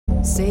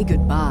Say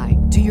goodbye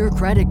to your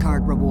credit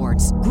card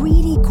rewards.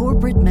 Greedy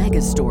corporate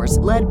mega stores,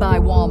 led by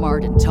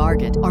Walmart and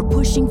Target, are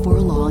pushing for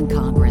a law in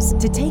Congress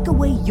to take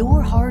away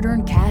your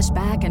hard-earned cash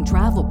back and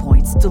travel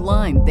points to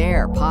line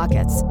their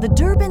pockets. The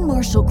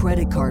Durbin-Marshall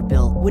credit card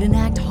bill would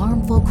enact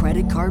harmful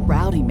credit card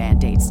routing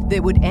mandates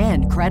that would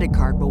end credit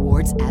card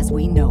rewards as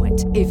we know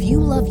it. If you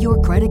love your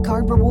credit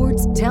card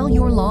rewards, tell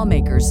your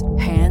lawmakers,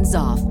 hands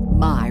off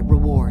my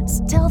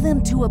rewards. Tell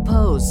them to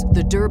oppose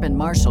the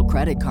Durbin-Marshall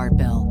credit card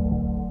bill.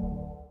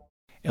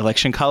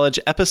 Election College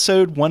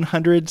episode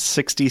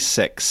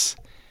 166.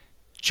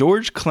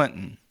 George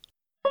Clinton.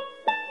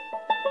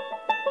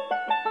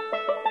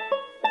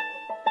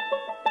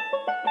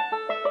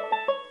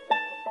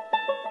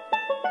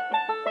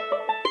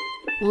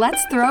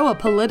 Let's throw a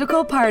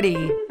political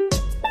party.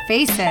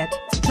 Face it,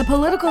 the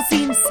political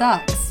scene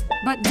sucks.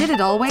 But did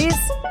it always?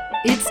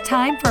 It's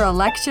time for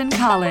Election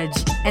College,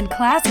 and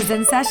class is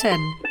in session.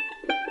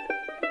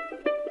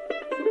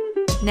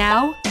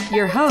 Now,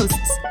 your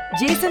hosts,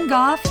 Jason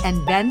Goff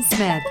and Ben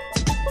Smith.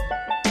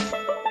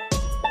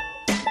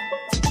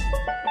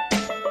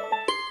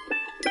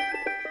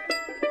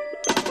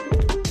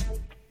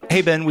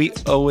 Hey, Ben, we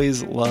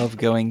always love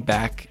going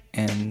back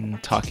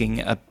and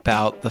talking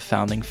about the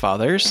Founding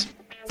Fathers,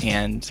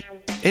 and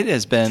it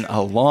has been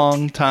a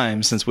long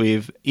time since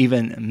we've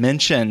even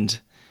mentioned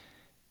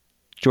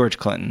George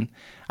Clinton.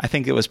 I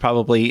think it was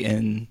probably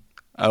in,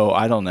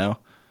 I don't know,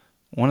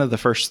 one of the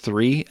first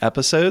 3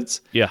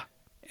 episodes. Yeah.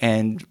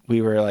 And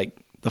we were like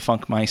the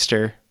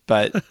Funkmeister,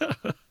 but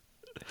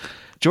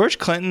George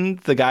Clinton,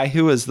 the guy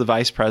who was the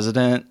vice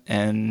president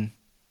and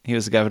he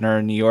was the governor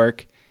of New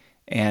York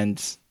and,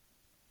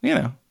 you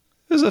know,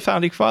 he was a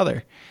founding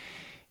father.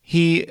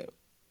 He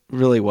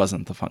really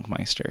wasn't the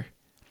Funkmeister,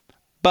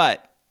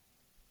 but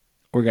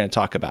we're going to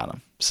talk about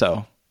him.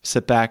 So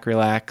sit back,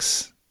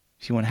 relax.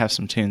 If you want to have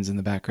some tunes in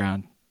the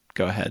background,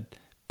 go ahead.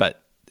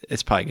 But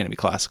it's probably going to be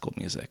classical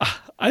music.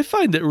 I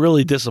find it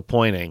really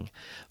disappointing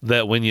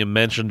that when you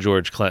mention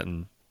George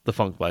Clinton, the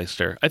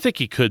Funkmeister, I think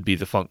he could be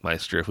the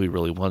Funkmeister if we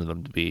really wanted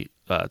him to be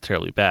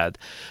terribly bad.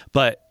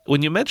 But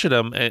when you mention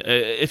him,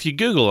 if you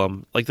Google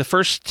him, like the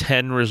first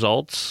 10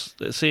 results,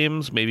 it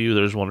seems, maybe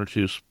there's 1 or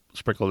 2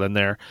 sprinkled in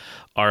there,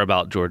 are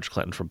about George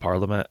Clinton from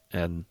Parliament,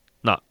 and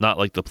not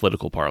like the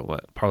political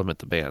Parliament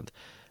the band.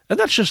 And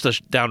that's just a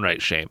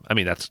downright shame. I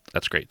mean,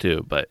 that's great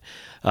too, but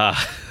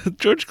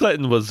George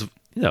Clinton was,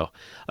 you know,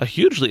 a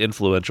hugely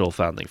influential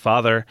founding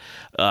father,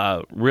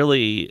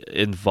 really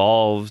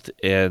involved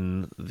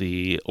in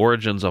the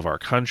origins of our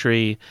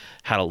country,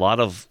 had a lot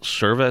of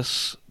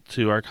service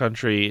to our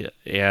country,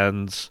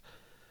 and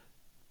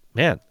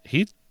man,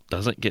 he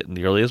doesn't get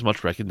nearly as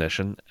much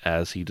recognition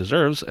as he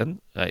deserves. And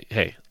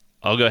hey,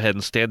 I'll go ahead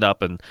and stand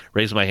up and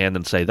raise my hand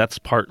and say that's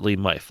partly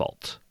my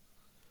fault.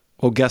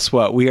 Well, guess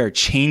what? We are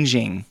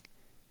changing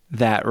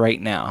that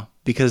right now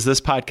because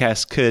this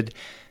podcast could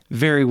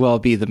very well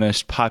be the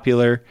most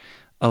popular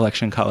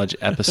Election College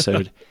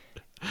episode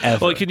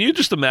ever. Well, can you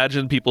just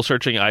imagine people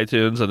searching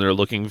iTunes and they're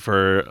looking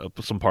for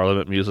some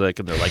Parliament music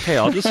and they're like, hey,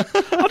 I'll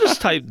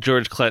just type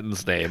George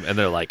Clinton's name, and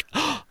they're like,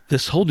 oh,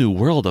 this whole new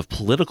world of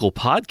political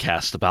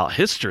podcasts about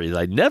history that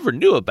I never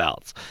knew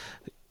about.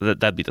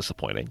 That'd be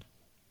disappointing.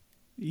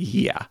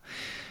 Yeah.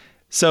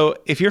 So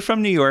if you're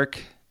from New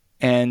York,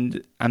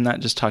 and I'm not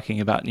just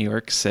talking about New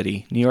York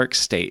City, New York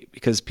State,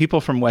 because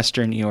people from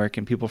Western New York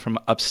and people from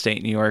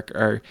upstate New York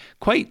are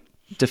quite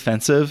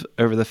defensive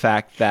over the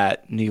fact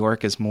that New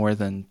York is more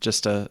than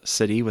just a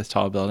city with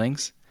tall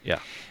buildings. Yeah.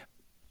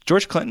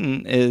 George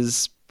Clinton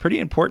is pretty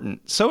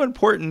important. So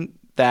important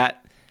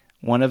that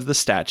one of the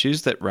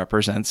statues that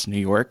represents New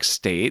York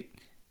State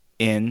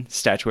in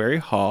Statuary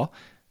Hall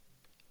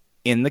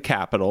in the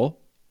Capitol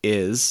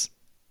is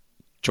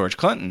George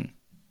Clinton.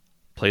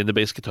 Playing the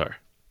bass guitar.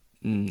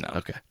 No.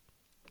 Okay.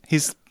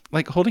 He's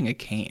like holding a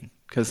cane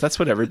because that's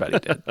what everybody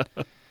did.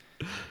 And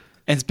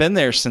it's been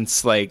there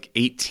since like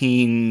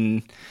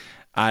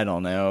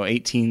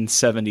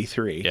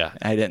 1873. Yeah.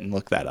 I didn't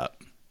look that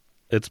up.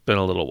 It's been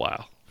a little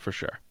while for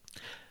sure.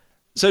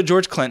 So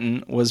George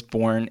Clinton was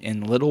born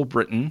in Little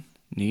Britain,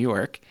 New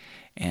York,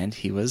 and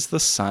he was the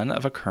son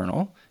of a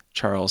colonel,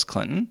 Charles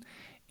Clinton,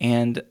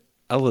 and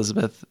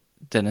Elizabeth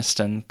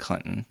Denniston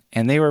Clinton.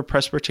 And they were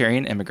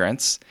Presbyterian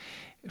immigrants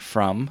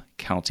from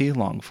County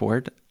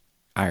Longford,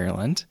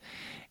 Ireland,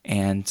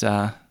 and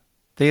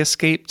they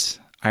escaped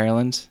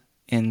Ireland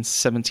in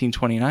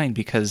 1729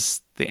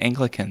 because the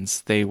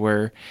Anglicans, they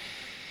were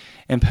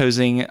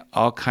imposing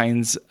all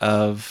kinds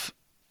of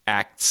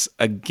acts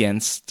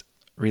against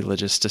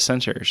religious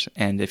dissenters.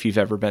 And if you've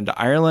ever been to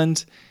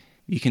Ireland,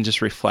 you can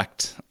just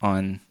reflect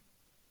on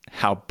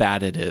how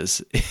bad it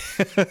is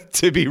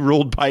to be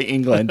ruled by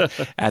England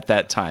at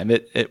that time.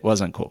 It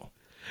wasn't cool.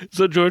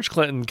 So George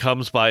Clinton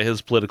comes by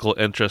his political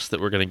interests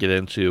that we're going to get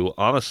into.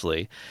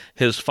 Honestly,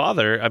 his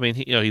father, I mean,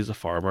 he's a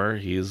farmer.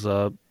 He's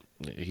a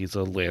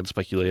land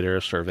speculator,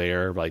 a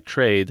surveyor by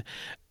trade,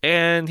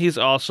 and he's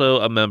also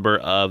a member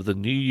of the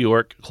New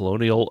York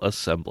Colonial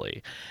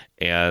Assembly.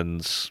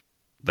 And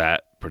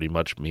that pretty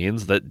much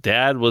means that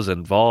Dad was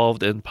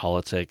involved in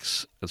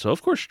politics. And so,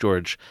 of course,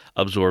 George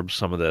absorbs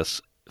some of this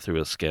through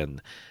his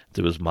skin,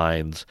 through his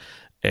mind,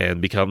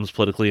 and becomes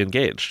politically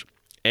engaged.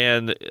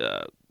 And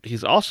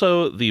he's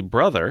also the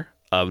brother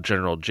of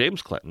General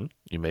James Clinton.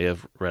 You may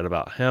have read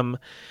about him.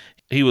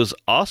 He was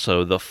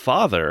also the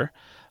father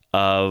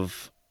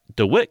of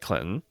DeWitt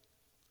Clinton,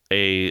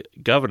 a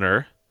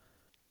governor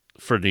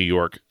for New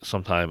York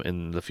sometime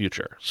in the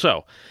future.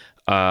 So,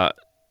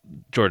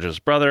 George's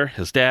brother,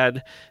 his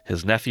dad,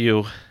 his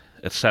nephew,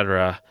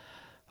 etc.,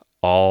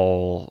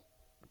 all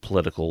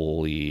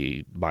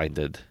politically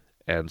minded.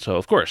 And so,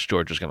 of course,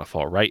 George is going to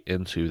fall right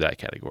into that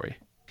category.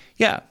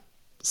 Yeah.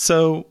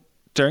 So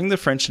during the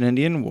French and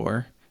Indian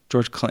War,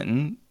 George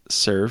Clinton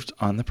served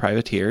on the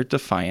privateer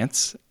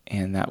Defiance,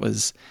 and that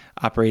was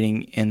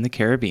operating in the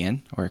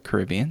Caribbean, or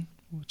Caribbean,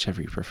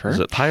 whichever you prefer. Is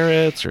it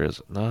pirates or is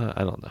it not?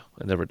 I don't know.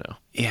 I never know.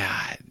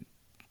 Yeah,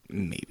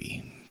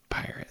 maybe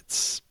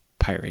pirates.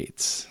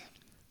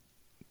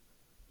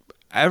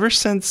 Ever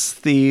since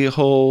the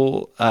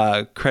whole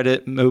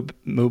credit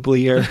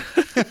mobilier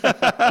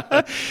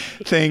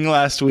thing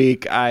last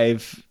week, I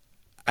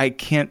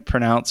can't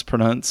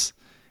pronounce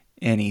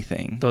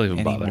anything. Don't even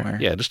anymore. bother.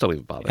 Yeah, just don't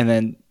even bother. And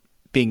then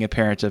being a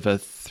parent of a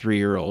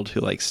 3-year-old who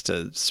likes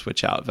to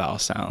switch out vowel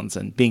sounds,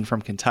 and being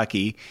from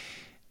Kentucky,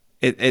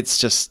 it's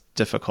just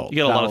difficult. You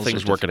got a lot of Vowels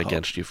things are working difficult.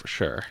 against you for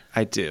sure.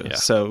 I do. Yeah.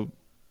 So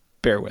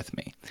bear with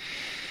me.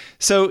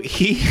 So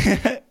he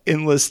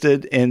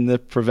enlisted in the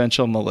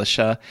provincial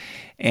militia,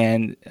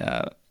 and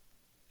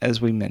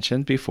as we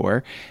mentioned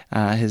before,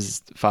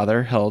 his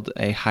father held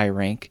a high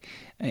rank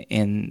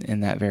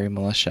in that very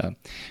militia.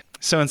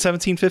 So in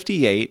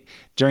 1758,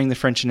 during the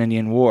French and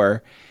Indian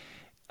War,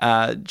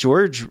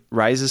 George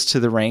rises to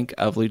the rank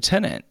of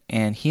lieutenant,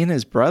 and he and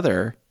his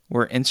brother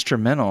were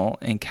instrumental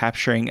in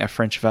capturing a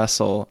French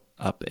vessel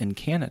up in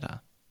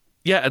Canada.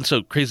 Yeah, and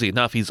so crazy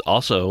enough, he's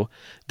also,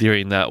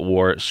 during that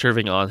war,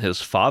 serving on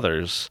his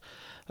father's,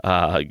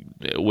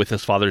 with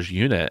his father's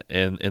unit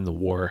in the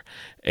war.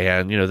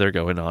 And, they're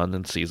going on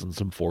and seizing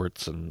some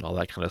forts and all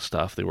that kind of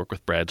stuff. They work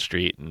with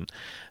Bradstreet and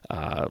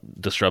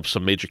disrupt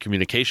some major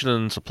communication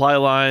and supply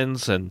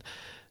lines. And,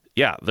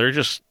 yeah, they're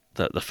just,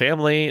 the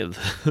family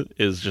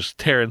is just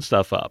tearing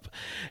stuff up.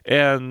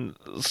 And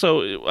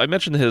so I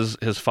mentioned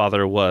his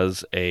father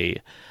was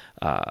a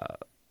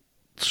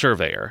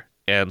surveyor.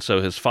 And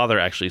so his father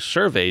actually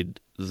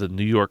surveyed the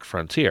New York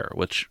frontier,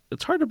 which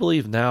it's hard to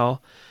believe now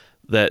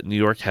that New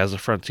York has a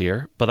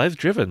frontier, but I've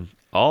driven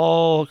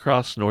all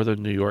across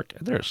northern New York,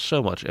 and there's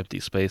so much empty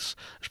space.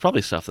 There's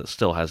probably stuff that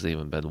still hasn't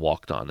even been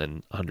walked on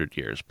in 100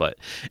 years. But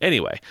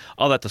anyway,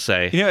 all that to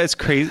say... It's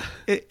crazy.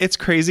 It's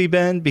crazy,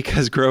 Ben,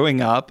 because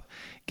growing up,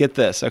 get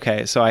this.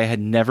 Okay, so I had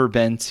never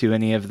been to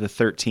any of the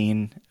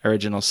 13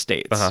 original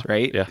states,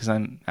 right? Yeah. Because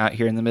I'm out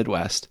here in the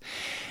Midwest.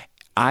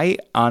 I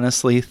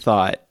honestly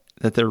thought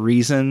that the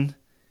reason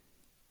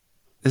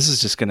this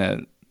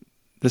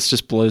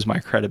just blows my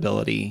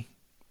credibility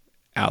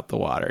out the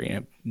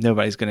water.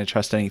 Nobody's going to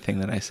trust anything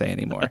that I say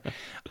anymore.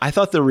 I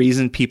thought the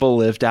reason people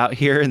lived out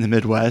here in the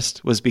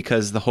Midwest was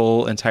because the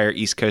whole entire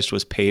East Coast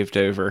was paved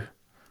over.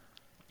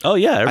 Oh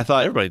yeah, I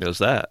thought everybody knows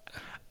that.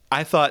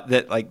 I thought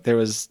that there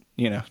was,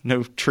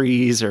 no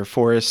trees or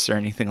forests or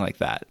anything like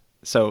that.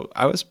 So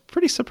I was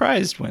pretty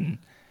surprised when,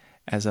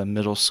 as a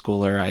middle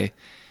schooler, I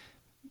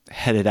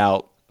headed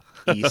out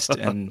east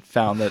and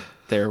found that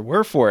there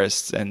were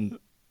forests and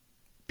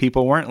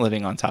people weren't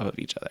living on top of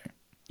each other.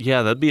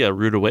 Yeah, that'd be a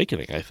rude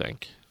awakening, I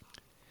think.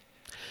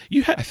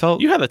 You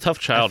had a tough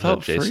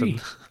childhood, Jason.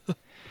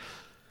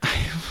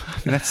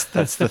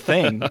 That's the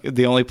thing.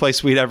 The only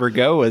place we'd ever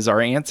go was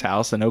our aunt's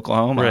house in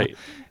Oklahoma, right?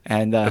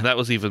 And that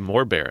was even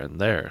more barren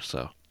there.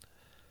 So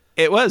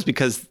it was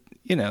because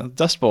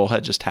Dust Bowl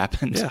had just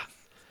happened. Yeah.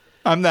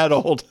 I'm that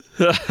old.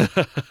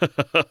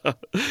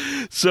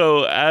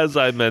 So, as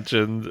I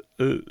mentioned,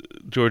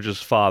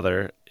 George's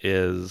father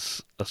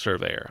is a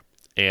surveyor,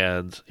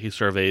 and he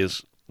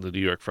surveys the New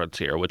York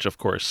frontier, which, of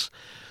course,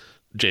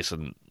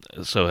 Jason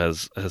has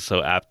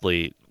so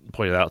aptly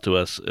pointed out to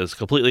us, is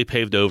completely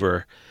paved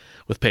over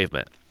with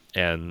pavement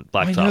and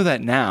blacktop. I know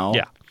that now.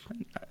 Yeah.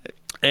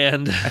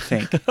 And I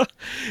think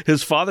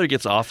his father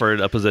gets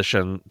offered a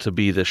position to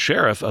be the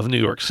sheriff of New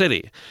York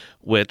City,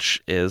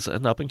 which is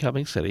an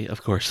up-and-coming city,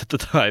 of course, at the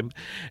time,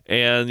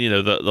 and,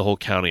 the whole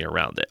county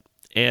around it.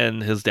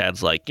 And his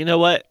dad's like, you know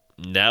what?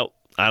 No,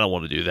 I don't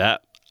want to do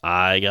that.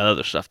 I got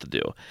other stuff to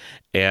do.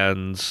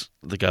 And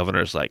the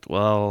governor's like,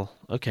 well,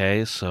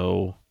 okay,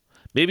 so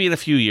maybe in a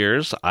few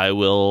years I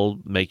will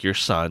make your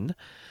son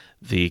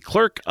the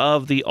clerk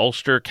of the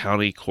Ulster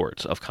County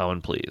Court of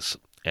Common Pleas.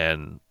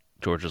 And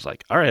George is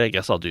like, all right, I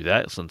guess I'll do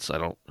that since I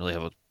don't really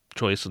have a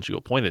choice since you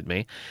appointed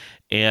me.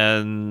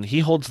 And he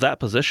holds that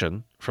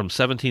position from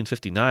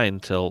 1759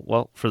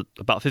 till, for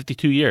about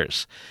 52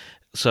 years.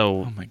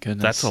 So oh my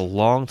goodness, that's a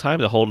long time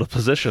to hold a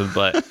position,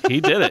 but he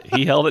did it.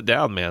 He held it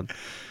down, man.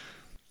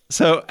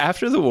 So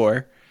after the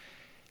war,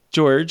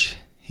 George,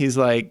 he's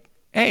like,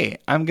 hey,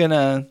 I'm going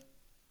to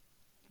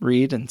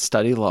read and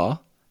study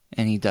law.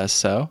 And he does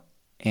so.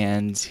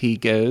 And he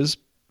goes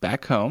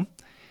back home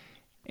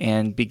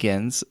and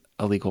begins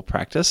a legal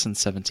practice in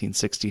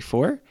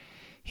 1764.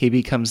 He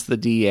becomes the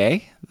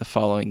DA the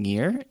following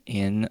year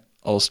in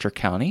Ulster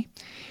County,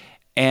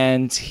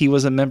 and he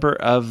was a member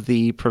of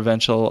the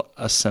Provincial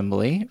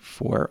Assembly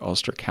for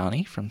Ulster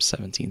County from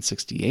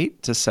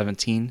 1768 to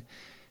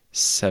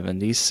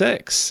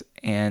 1776,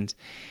 and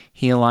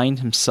he aligned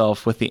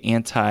himself with the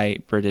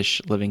anti-British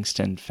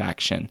Livingston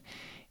faction,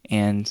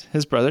 and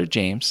his brother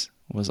James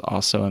was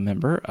also a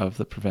member of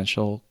the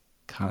Provincial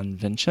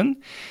Convention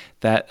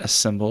that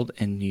assembled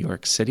in New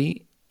York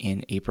City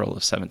in April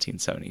of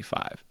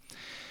 1775.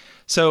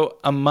 So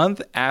a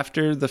month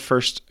after the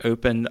first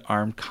open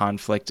armed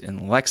conflict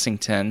in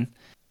Lexington,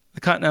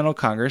 the Continental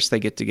Congress, they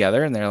get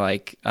together and they're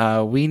like,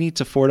 we need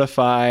to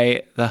fortify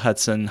the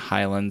Hudson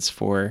Highlands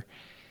we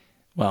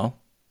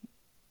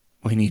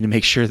need to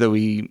make sure that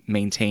we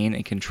maintain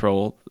and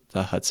control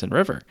the Hudson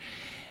River.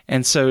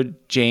 And so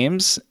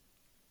James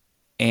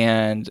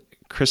and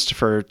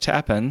Christopher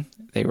Tappan,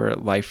 they were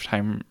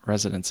lifetime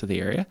residents of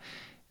the area.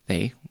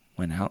 They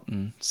went out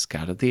and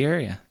scouted the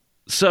area.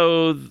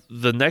 So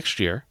the next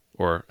year,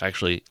 or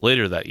actually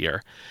later that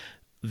year,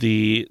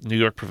 the New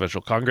York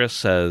Provincial Congress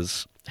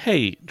says,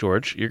 hey,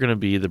 George, you're going to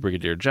be the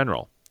brigadier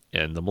general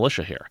in the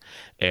militia here.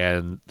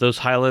 And those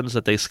highlands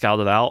that they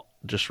scouted out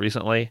just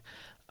recently,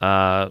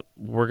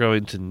 we're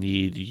going to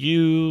need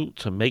you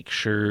to make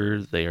sure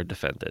they are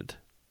defended.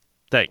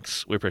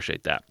 Thanks. We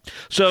appreciate that.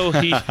 So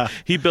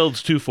he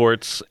builds 2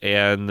 forts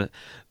and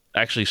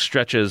actually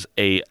stretches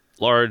a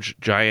large,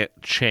 giant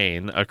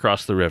chain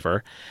across the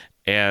river.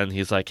 And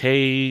he's like,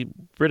 hey,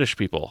 British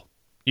people,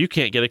 you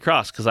can't get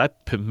across because I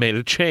made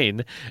a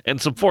chain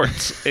and some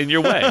forts in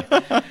your way.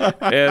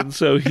 And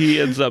so he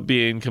ends up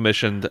being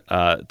commissioned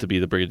to be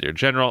the Brigadier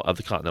General of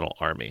the Continental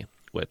Army,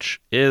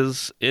 which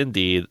is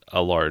indeed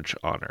a large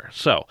honor.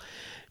 So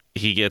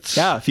he gets...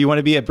 Yeah, if you want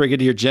to be a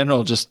Brigadier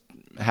General, just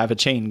have a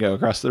chain go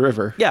across the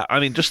river. Yeah, I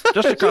mean, just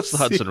across the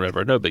Hudson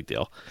River, no big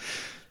deal.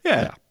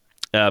 Yeah.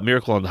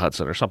 Miracle on the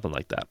Hudson or something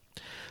like that.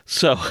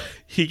 So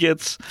he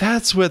gets...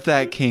 That's what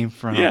that came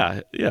from. Yeah.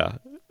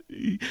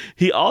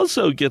 He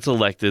also gets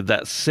elected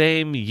that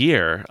same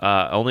year,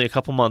 only a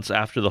couple months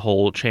after the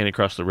whole chain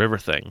across the river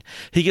thing.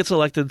 He gets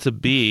elected to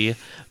be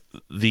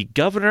the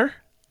governor,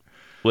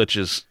 which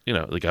is,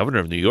 the governor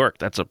of New York.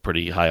 That's a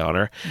pretty high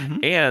honor.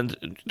 Mm-hmm.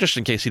 And just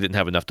in case he didn't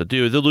have enough to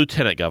do, the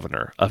lieutenant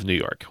governor of New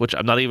York, which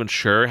I'm not even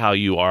sure how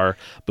you are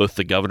both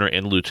the governor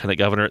and lieutenant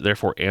governor,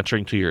 therefore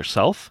answering to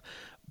yourself.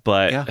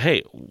 But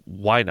hey,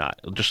 why not?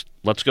 Just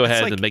let's go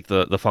ahead and make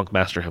the Funk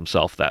Master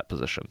himself that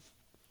position.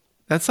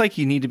 That's like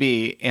you need to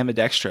be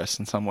ambidextrous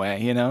in some way,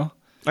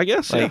 I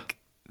guess,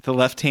 the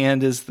left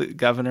hand is the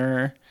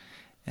governor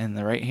and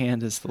the right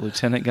hand is the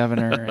lieutenant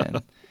governor.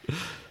 And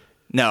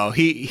no,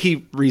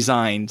 he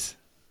resigned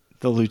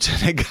the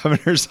lieutenant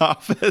governor's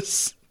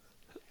office.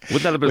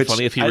 Wouldn't that have been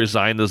funny if he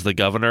resigned as the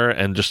governor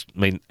and just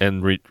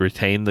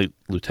retained the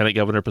lieutenant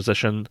governor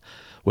position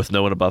with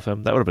no one above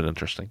him? That would have been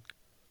interesting.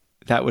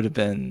 That would have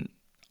been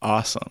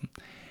awesome.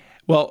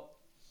 Well,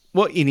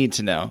 what you need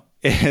to know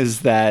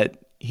is that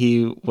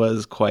he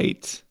was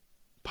quite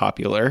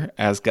popular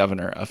as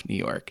governor of New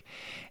York,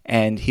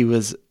 and he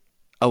was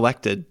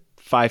elected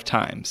 5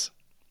 times.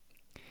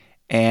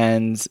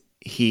 And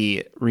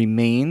he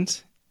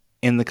remained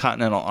in the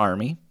Continental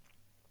Army,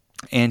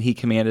 and he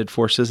commanded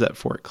forces at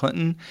Fort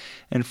Clinton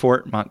and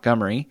Fort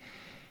Montgomery.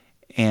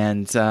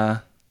 And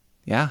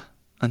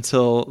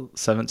until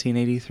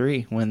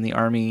 1783, when the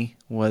Army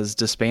was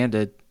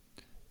disbanded,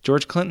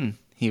 George Clinton,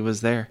 he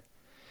was there.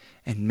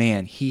 And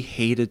man, he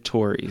hated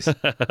Tories.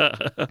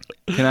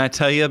 Can I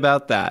tell you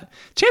about that?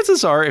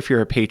 Chances are, if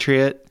you're a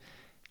patriot,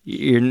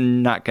 you're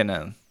not going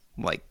to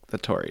like the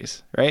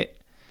Tories, right?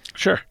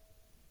 Sure.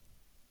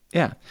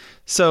 Yeah.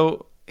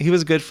 So he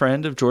was a good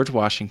friend of George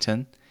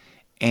Washington,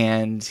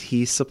 and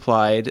he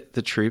supplied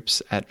the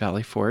troops at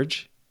Valley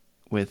Forge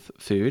with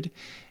food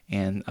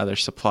and other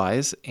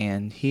supplies.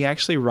 And he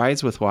actually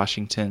rides with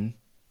Washington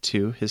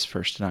to his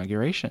first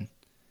inauguration.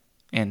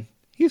 And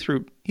he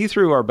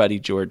threw our buddy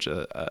George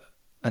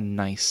a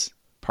nice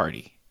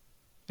party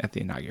at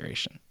the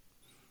inauguration.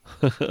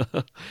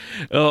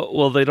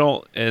 Well, they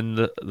don't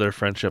end their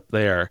friendship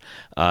there.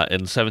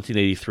 In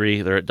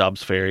 1783, they're at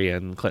Dobbs Ferry,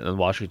 and Clinton and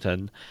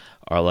Washington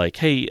are like,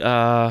 hey,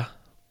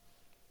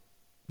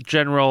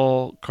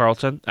 General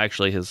Carleton,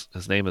 actually his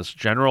name is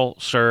General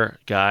Sir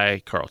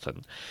Guy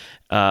Carleton.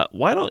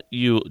 Why don't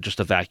you just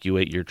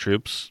evacuate your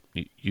troops,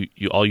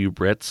 you all you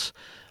Brits?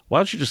 Why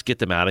don't you just get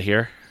them out of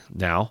here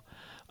now?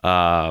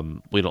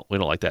 We don't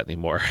like that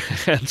anymore.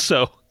 And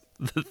so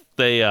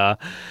they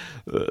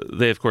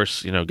of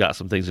course, got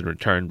some things in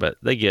return, but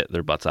they get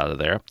their butts out of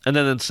there. And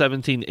then in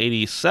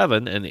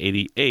 1787 and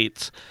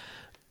 88,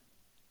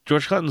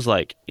 George Clinton's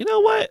like, you know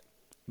what?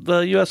 The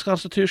U.S.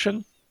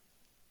 Constitution,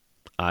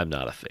 I'm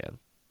not a fan.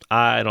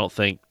 I don't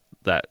think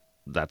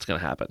that's going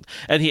to happen.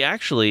 And he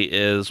actually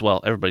is,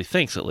 well, everybody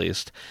thinks at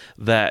least,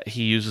 that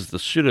he uses the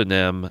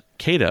pseudonym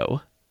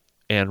Cato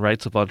and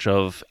writes a bunch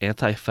of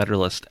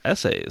anti-federalist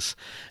essays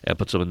and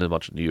puts them in a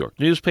bunch of New York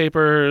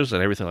newspapers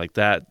and everything like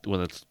that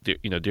when it's,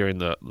 during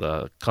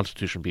the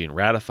Constitution being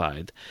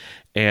ratified.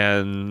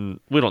 And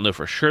we don't know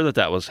for sure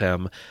that was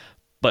him,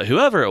 but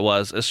whoever it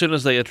was, as soon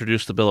as they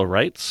introduced the Bill of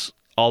Rights,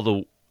 all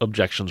the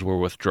objections were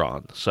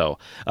withdrawn. So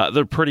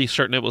they're pretty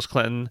certain it was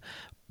Clinton,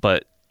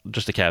 but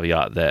just a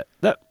caveat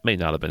that may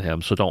not have been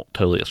him, so don't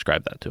totally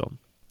ascribe that to him.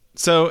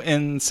 So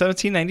in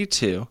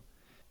 1792,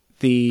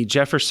 the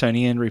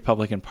Jeffersonian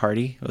Republican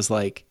Party was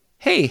like,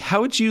 hey,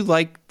 how would you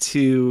like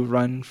to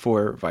run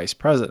for vice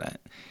president?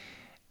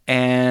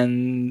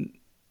 And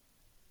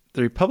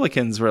the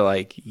Republicans were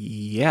like,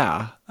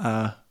 yeah,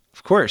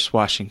 of course,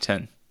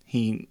 Washington.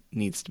 He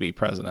needs to be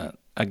president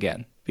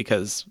again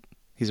because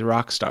he's a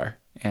rock star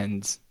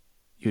and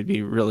you would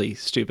be really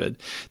stupid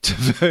to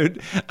vote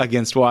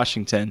against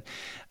Washington.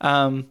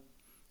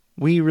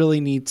 We really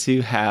need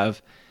to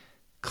have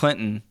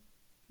Clinton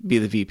be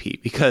the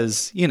VP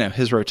because,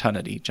 his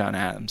rotundity, John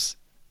Adams,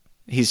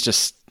 he's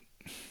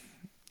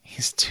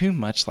too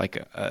much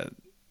like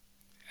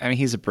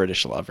he's a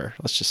British lover.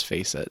 Let's just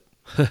face it.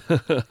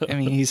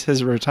 He's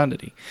his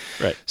rotundity.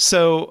 Right.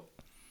 So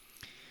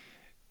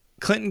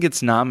Clinton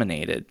gets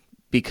nominated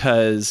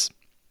because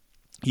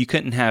you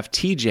couldn't have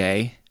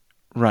TJ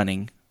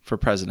running for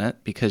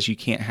president because you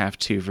can't have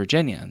two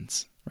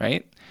Virginians,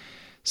 right?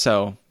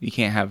 So you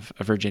can't have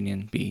a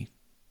Virginian be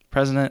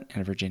president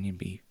and a Virginian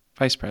be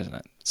vice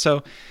president.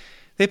 So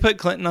they put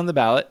Clinton on the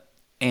ballot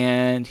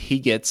and he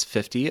gets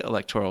 50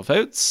 electoral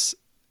votes.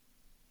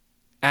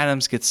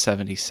 Adams gets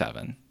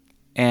 77.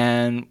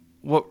 And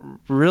what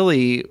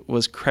really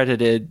was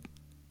credited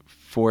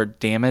for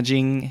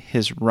damaging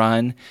his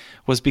run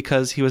was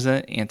because he was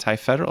an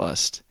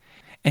anti-federalist.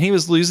 And he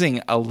was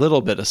losing a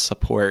little bit of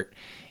support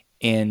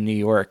in New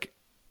York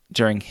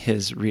during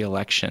his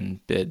re-election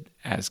bid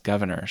as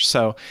governor.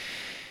 So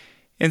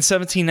in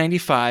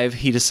 1795,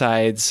 he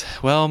decides,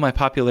 well, my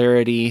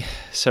popularity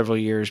several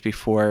years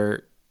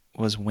before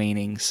was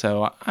waning,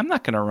 so I'm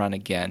not going to run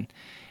again.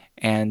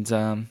 And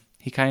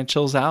he kind of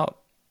chills out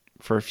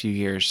for a few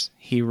years.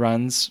 He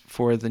runs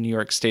for the New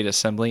York State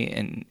Assembly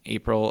in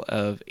April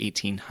of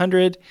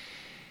 1800,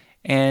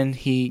 and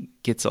he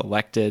gets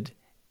elected.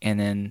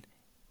 And in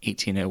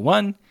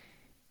 1801,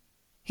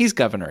 he's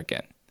governor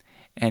again,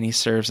 and he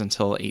serves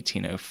until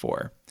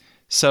 1804.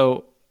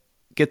 So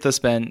get this,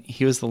 Ben,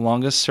 he was the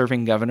longest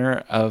serving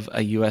governor of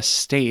a U.S.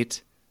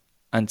 state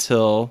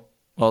until,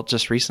 well,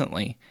 just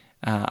recently.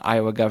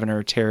 Iowa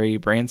Governor Terry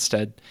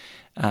Branstad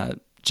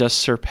just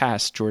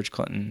surpassed George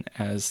Clinton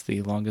as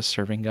the longest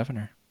serving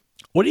governor.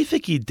 What do you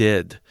think he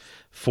did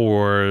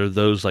for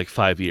those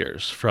 5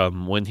 years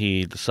from when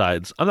he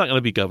decides, I'm not going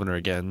to be governor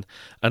again,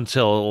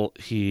 until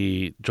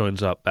he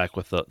joins up back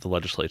with the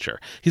legislature?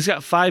 He's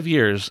got 5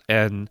 years,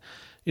 and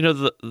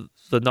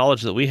the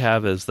knowledge that we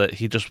have is that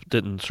he just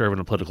didn't serve in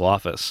a political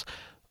office.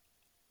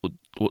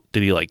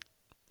 Did he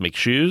make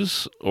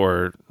shoes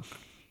or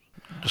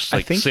just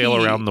sail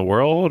around the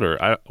world,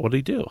 or what did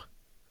he do?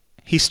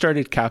 He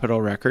started Capitol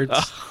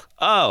Records.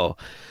 Oh,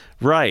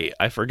 right.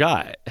 I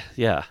forgot.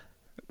 Yeah.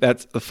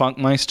 That's the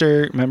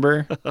Funkmeister,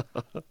 remember,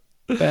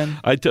 Ben?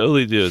 I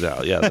totally do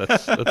now. Yeah,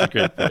 that's a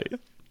great point.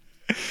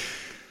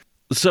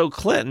 So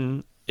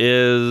Clinton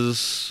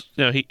is,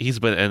 he's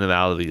been in and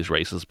out of these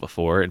races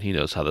before, and he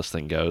knows how this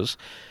thing goes.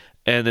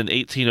 And in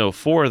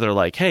 1804, they're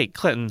like, hey,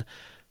 Clinton,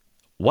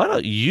 why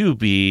don't you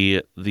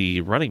be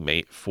the running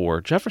mate for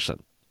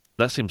Jefferson?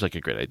 That seems like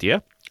a great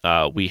idea.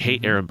 We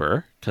hate Aaron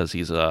Burr because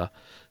he's a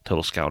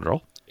total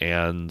scoundrel,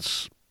 and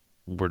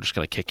we're just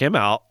going to kick him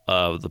out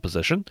of the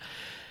position.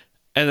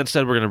 And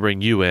instead, we're going to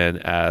bring you in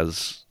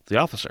as the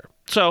officer.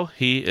 So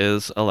he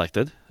is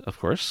elected, of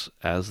course,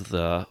 as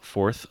the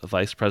fourth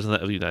vice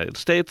president of the United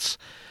States.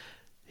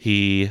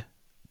 He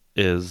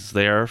is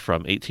there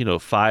from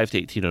 1805 to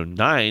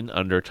 1809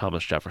 under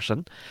Thomas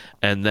Jefferson.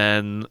 And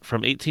then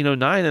from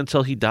 1809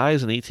 until he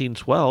dies in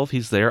 1812,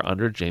 he's there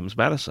under James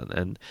Madison.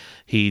 And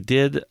he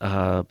did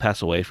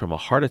pass away from a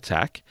heart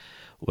attack,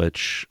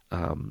 which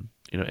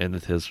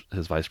ended his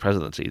vice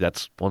presidency.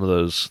 That's one of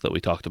those that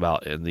we talked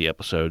about in the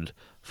episode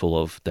full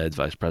of dead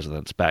vice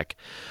presidents back,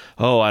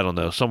 I don't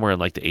know, somewhere in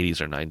the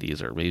 80s or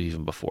 90s or maybe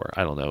even before.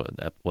 I don't know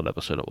what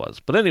episode it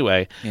was. But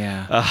anyway.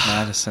 Yeah,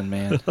 Madison,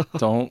 man.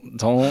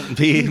 Don't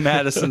be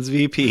Madison's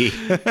VP.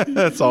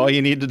 That's all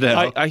you need to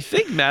know. I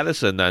think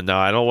Madison, now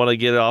I don't want to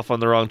get off on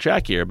the wrong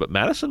track here, but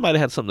Madison might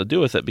have had something to do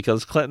with it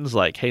because Clinton's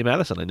like, hey,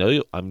 Madison, I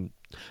know I'm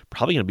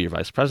probably going to be your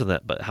vice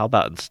president, but how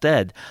about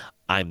instead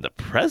I'm the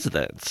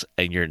president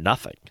and you're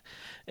nothing?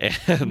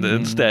 And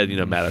instead,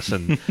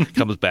 Madison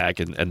comes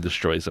back and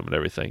destroys him and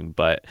everything.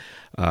 But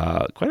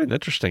quite an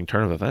interesting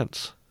turn of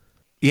events.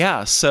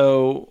 Yeah.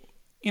 So,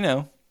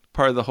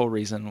 part of the whole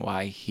reason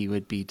why he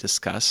would be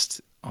discussed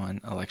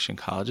on election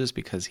colleges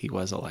because he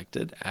was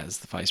elected as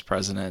the vice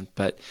president.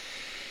 But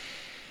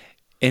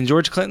in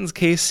George Clinton's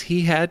case,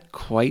 he had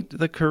quite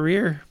the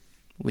career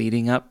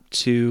leading up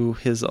to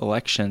his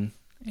election.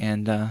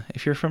 And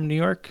if you're from New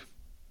York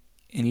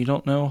and you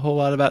don't know a whole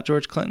lot about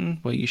George Clinton,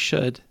 well, you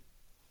should.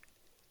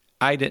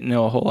 I didn't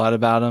know a whole lot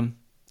about him,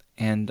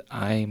 and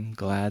I'm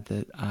glad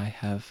that I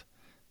have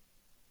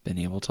been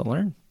able to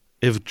learn.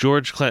 If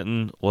George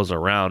Clinton was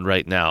around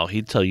right now,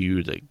 he'd tell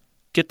you to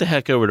get the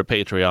heck over to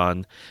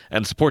Patreon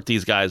and support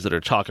these guys that are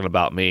talking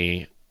about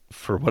me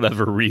for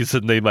whatever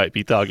reason they might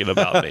be talking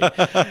about me.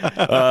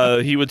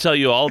 He would tell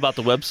you all about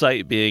the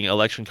website being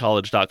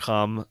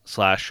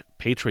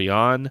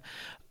electioncollege.com/Patreon.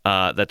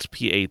 That's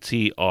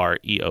Patreon.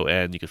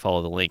 You can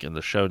follow the link in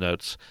the show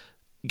notes.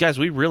 Guys,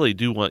 we really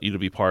do want you to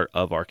be part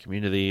of our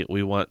community.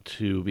 We want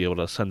to be able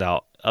to send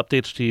out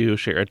updates to you,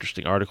 share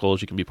interesting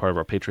articles. You can be part of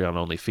our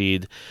Patreon-only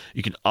feed.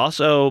 You can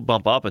also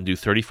bump up and do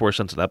 34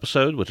 cents an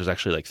episode, which is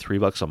actually like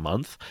 $3 a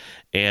month,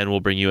 and we'll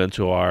bring you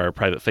into our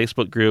private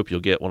Facebook group. You'll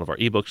get one of our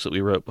ebooks that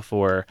we wrote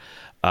before,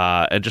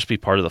 and just be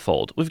part of the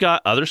fold. We've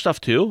got other stuff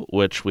too,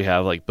 which we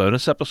have like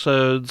bonus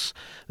episodes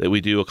that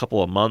we do a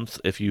couple a month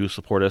if you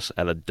support us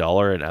at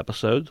 $1 an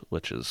episode,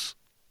 which is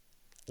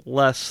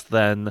less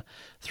than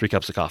 3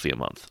 cups of coffee a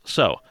month.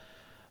 So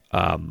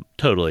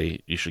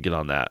totally you should get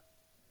on that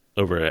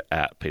over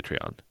at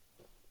Patreon.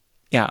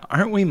 Yeah,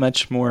 aren't we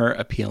much more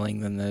appealing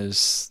than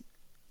those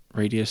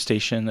radio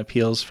station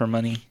appeals for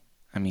money?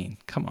 I mean,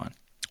 come on.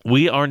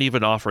 We aren't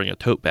even offering a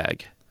tote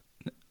bag.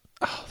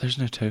 Oh, there's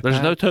no tote There's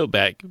bag? no tote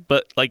bag.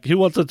 But like, who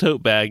wants a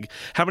tote bag?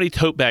 How many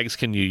tote bags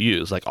can you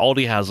use? Like,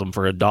 Aldi has them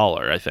for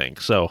 $1, I think.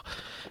 So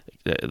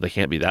they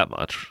can't be that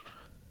much.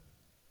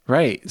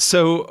 Right.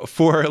 So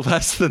for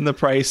less than the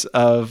price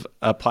of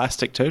a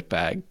plastic tote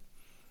bag,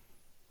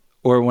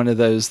 or one of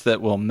those that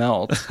will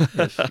melt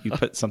if you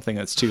put something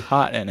that's too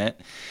hot in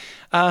it,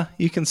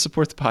 you can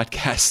support the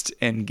podcast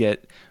and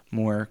get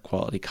more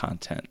quality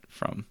content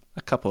from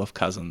a couple of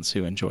cousins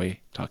who enjoy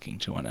talking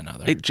to one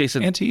another. Hey,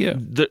 Jason, and to you.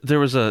 There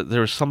was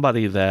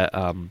somebody that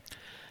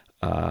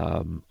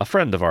a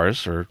friend of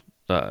ours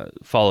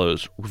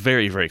follows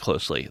very, very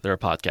closely. They're a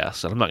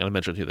podcast, and I'm not going to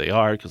mention who they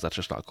are because that's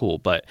just not cool.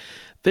 But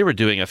they were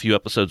doing a few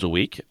episodes a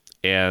week,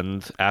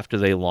 and after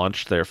they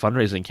launched their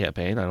fundraising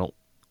campaign, I don't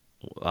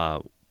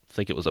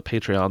think it was a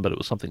Patreon, but it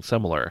was something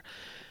similar.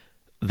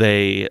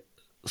 They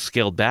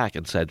scaled back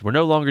and said, we're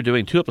no longer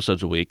doing 2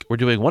 episodes a week. We're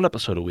doing 1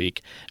 episode a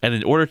week. And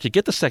in order to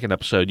get the second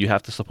episode, you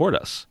have to support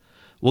us.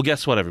 Well,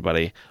 guess what,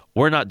 everybody?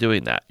 We're not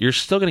doing that. You're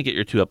still going to get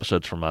your 2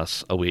 episodes from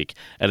us a week.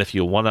 And if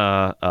you want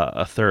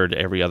a third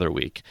every other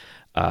week,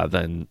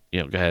 then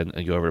go ahead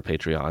and go over to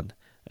Patreon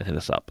and hit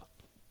us up.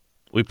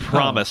 We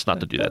promise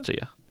not to do that to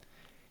you.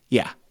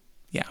 Yeah,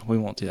 we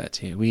won't do that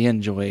to you. We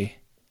enjoy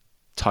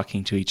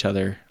talking to each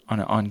other on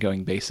an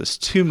ongoing basis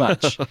too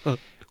much.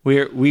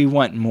 We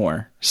want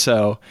more,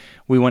 so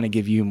we want to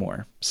give you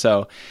more.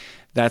 So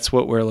that's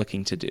what we're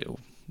looking to do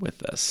with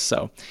this.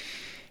 So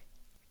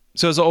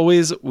as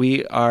always,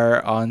 we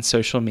are on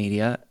social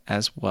media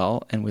as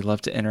well, and we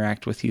love to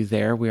interact with you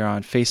there. We are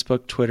on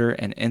Facebook, Twitter,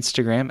 and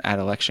Instagram at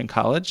Election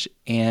College.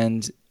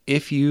 And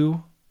if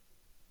you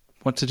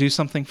want to do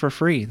something for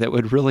free that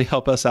would really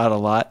help us out a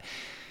lot,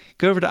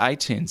 go over to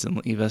iTunes and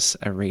leave us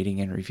a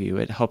rating and review.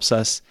 It helps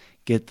us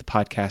get the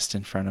podcast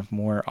in front of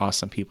more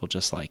awesome people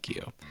just like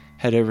you.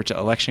 Head over to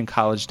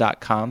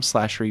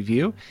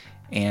electioncollege.com/review.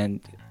 And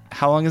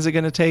how long is it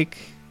going to take,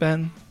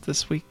 Ben,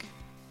 this week?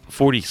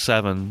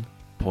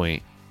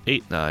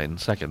 47.89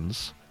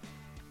 seconds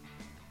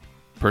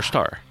per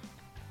star.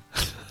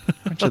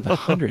 Aren't you the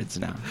hundreds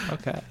now?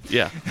 Okay.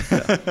 Yeah.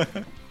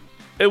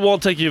 It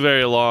won't take you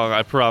very long.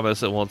 I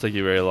promise it won't take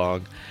you very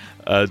long.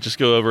 Just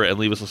go over and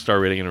leave us a star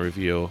rating and a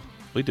review.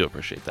 We do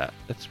appreciate that.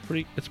 It's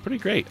pretty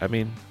great. I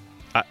mean,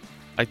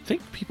 I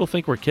think people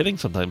think we're kidding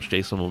sometimes,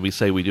 Jason, when we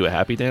say we do a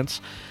happy dance.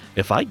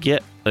 If I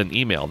get an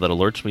email that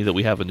alerts me that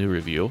we have a new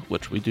review,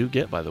 which we do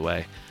get, by the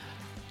way,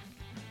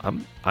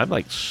 I'm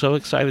like so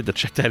excited to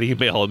check that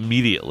email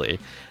immediately,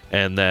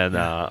 and then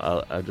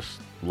I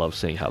just love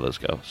seeing how those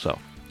go. So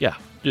yeah,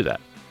 do that.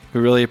 We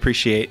really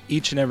appreciate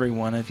each and every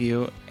one of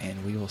you,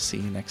 and we will see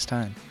you next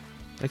time.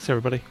 Thanks,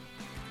 everybody.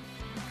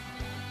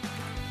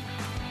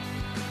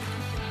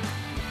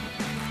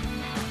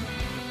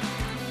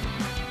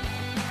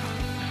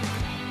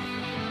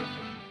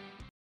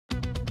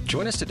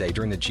 Join us today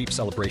during the Jeep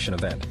Celebration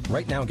event.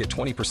 Right now, get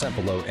 20%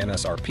 below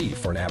MSRP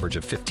for an average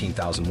of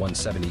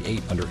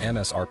 $15,178 under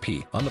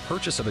MSRP on the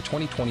purchase of a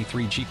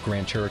 2023 Jeep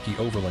Grand Cherokee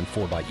Overland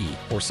 4xE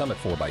or Summit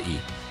 4xE.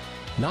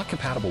 Not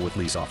compatible with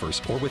lease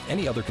offers or with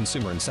any other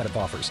consumer incentive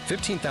offers.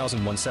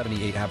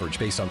 $15,178 average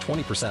based on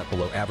 20%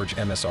 below average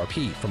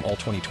MSRP from all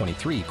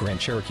 2023 Grand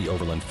Cherokee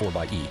Overland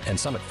 4xE and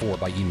Summit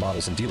 4xE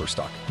models in dealer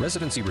stock.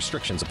 Residency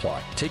restrictions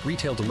apply. Take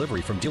retail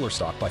delivery from dealer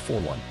stock by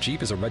 4/1.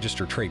 Jeep is a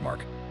registered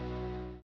trademark.